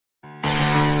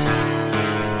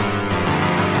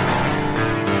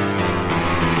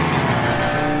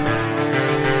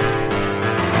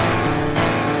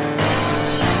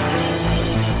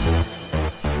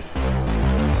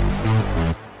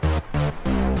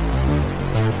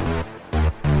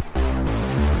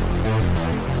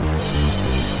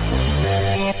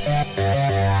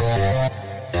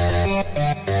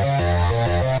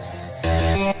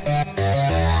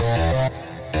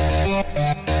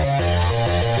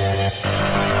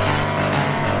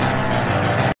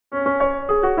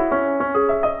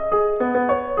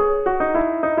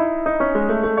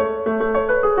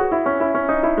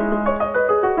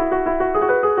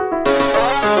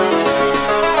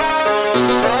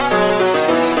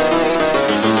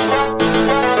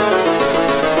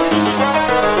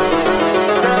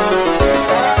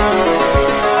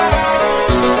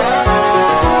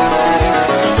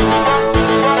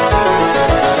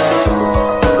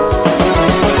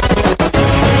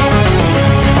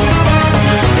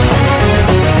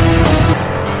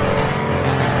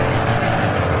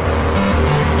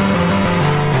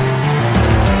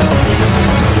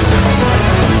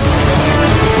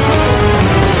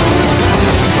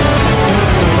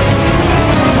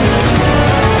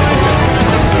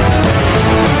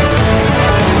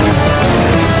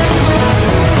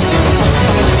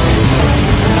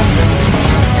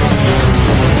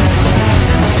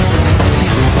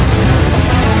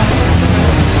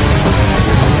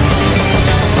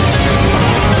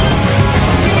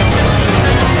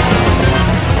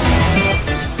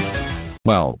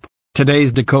Well,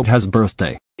 today's Dakota's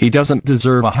birthday. He doesn't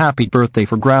deserve a happy birthday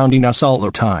for grounding us all the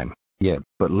time. Yeah,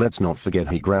 but let's not forget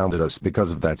he grounded us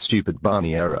because of that stupid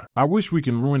Barney error. I wish we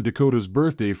can ruin Dakota's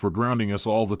birthday for grounding us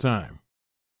all the time.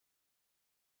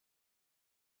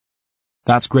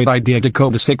 That's great idea,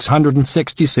 Dakota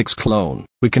 666 clone.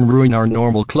 We can ruin our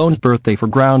normal clone's birthday for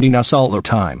grounding us all the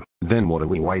time. Then what are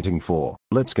we waiting for?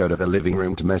 Let's go to the living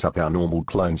room to mess up our normal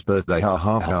clone's birthday, ha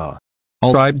ha ha.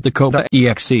 Alright, Dakota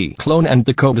EXE clone and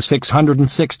Dakota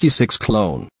 666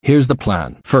 clone. Here's the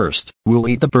plan. First, we'll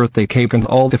eat the birthday cake and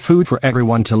all the food for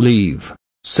everyone to leave.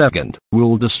 Second,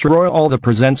 we'll destroy all the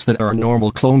presents that our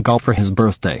normal clone got for his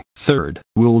birthday. Third,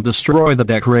 we'll destroy the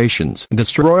decorations,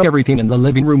 destroy everything in the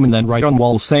living room, and then write on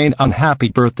walls saying "Unhappy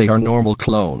Birthday, our normal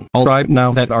clone." Alright,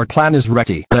 now that our plan is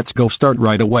ready, let's go start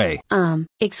right away.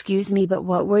 Excuse me, but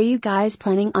what were you guys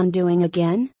planning on doing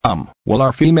again? Well,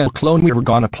 our female clone, we were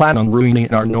gonna plan on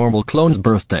ruining our normal clone's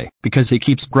birthday, because he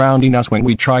keeps grounding us when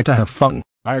we try to have fun.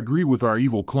 I agree with our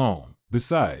evil clone.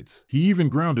 Besides, he even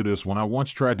grounded us when I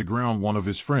once tried to ground one of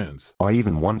his friends. I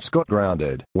even once got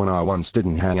grounded when I once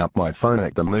didn't hang up my phone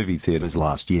at the movie theaters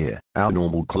last year. Our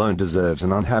normal clone deserves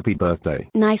an unhappy birthday.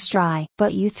 Nice try.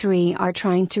 But you three are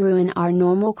trying to ruin our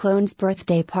normal clone's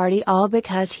birthday party all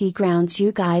because he grounds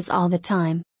you guys all the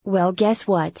time. Well, guess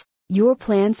what? Your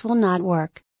plans will not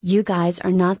work. You guys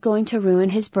are not going to ruin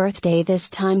his birthday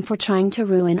this time for trying to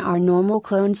ruin our normal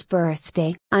clone's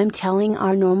birthday. I'm telling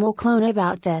our normal clone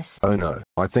about this. Oh no,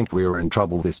 I think we are in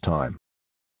trouble this time.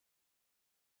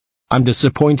 I'm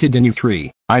disappointed in you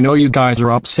three. I know you guys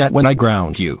are upset when I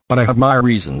ground you, but I have my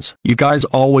reasons. You guys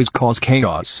always cause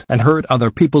chaos and hurt other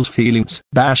people's feelings,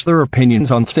 bash their opinions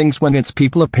on things when it's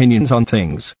people's opinions on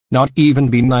things, not even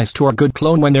be nice to our good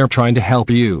clone when they're trying to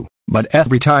help you. But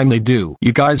every time they do,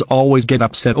 you guys always get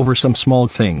upset over some small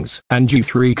things. And you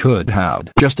three could have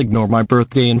just ignored my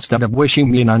birthday instead of wishing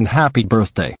me an unhappy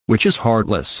birthday, which is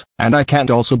heartless. And I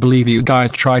can't also believe you guys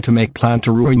try to make plan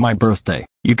to ruin my birthday.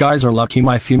 You guys are lucky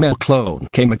my female clone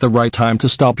came at the right time to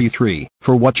stop you three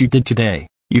for what you did today.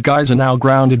 You guys are now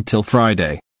grounded till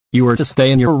Friday. You are to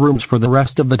stay in your rooms for the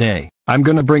rest of the day. I'm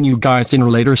gonna bring you guys dinner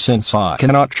later since I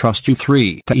cannot trust you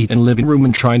three to eat in living room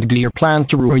and trying to do your plans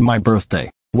to ruin my birthday.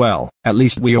 Well, at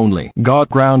least we only got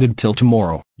grounded till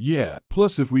tomorrow. Yeah,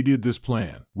 plus if we did this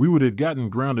plan, we would have gotten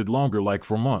grounded longer, like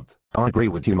for a month. I agree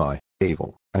with you, my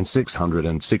evil and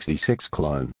 666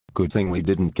 clone. Good thing we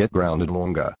didn't get grounded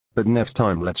longer, but next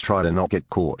time let's try to not get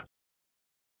caught.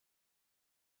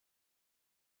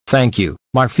 Thank you,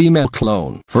 my female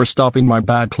clone, for stopping my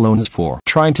bad clones for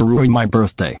trying to ruin my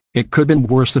birthday. It could have been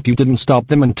worse if you didn't stop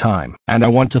them in time. And I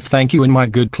want to thank you and my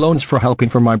good clones for helping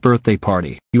for my birthday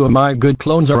party. You and my good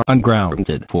clones are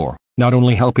ungrounded for not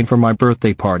only helping for my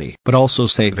birthday party, but also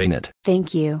saving it.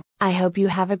 Thank you. I hope you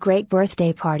have a great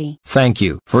birthday party. Thank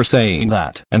you for saying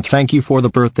that. And thank you for the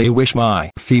birthday wish, my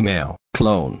female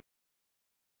clone.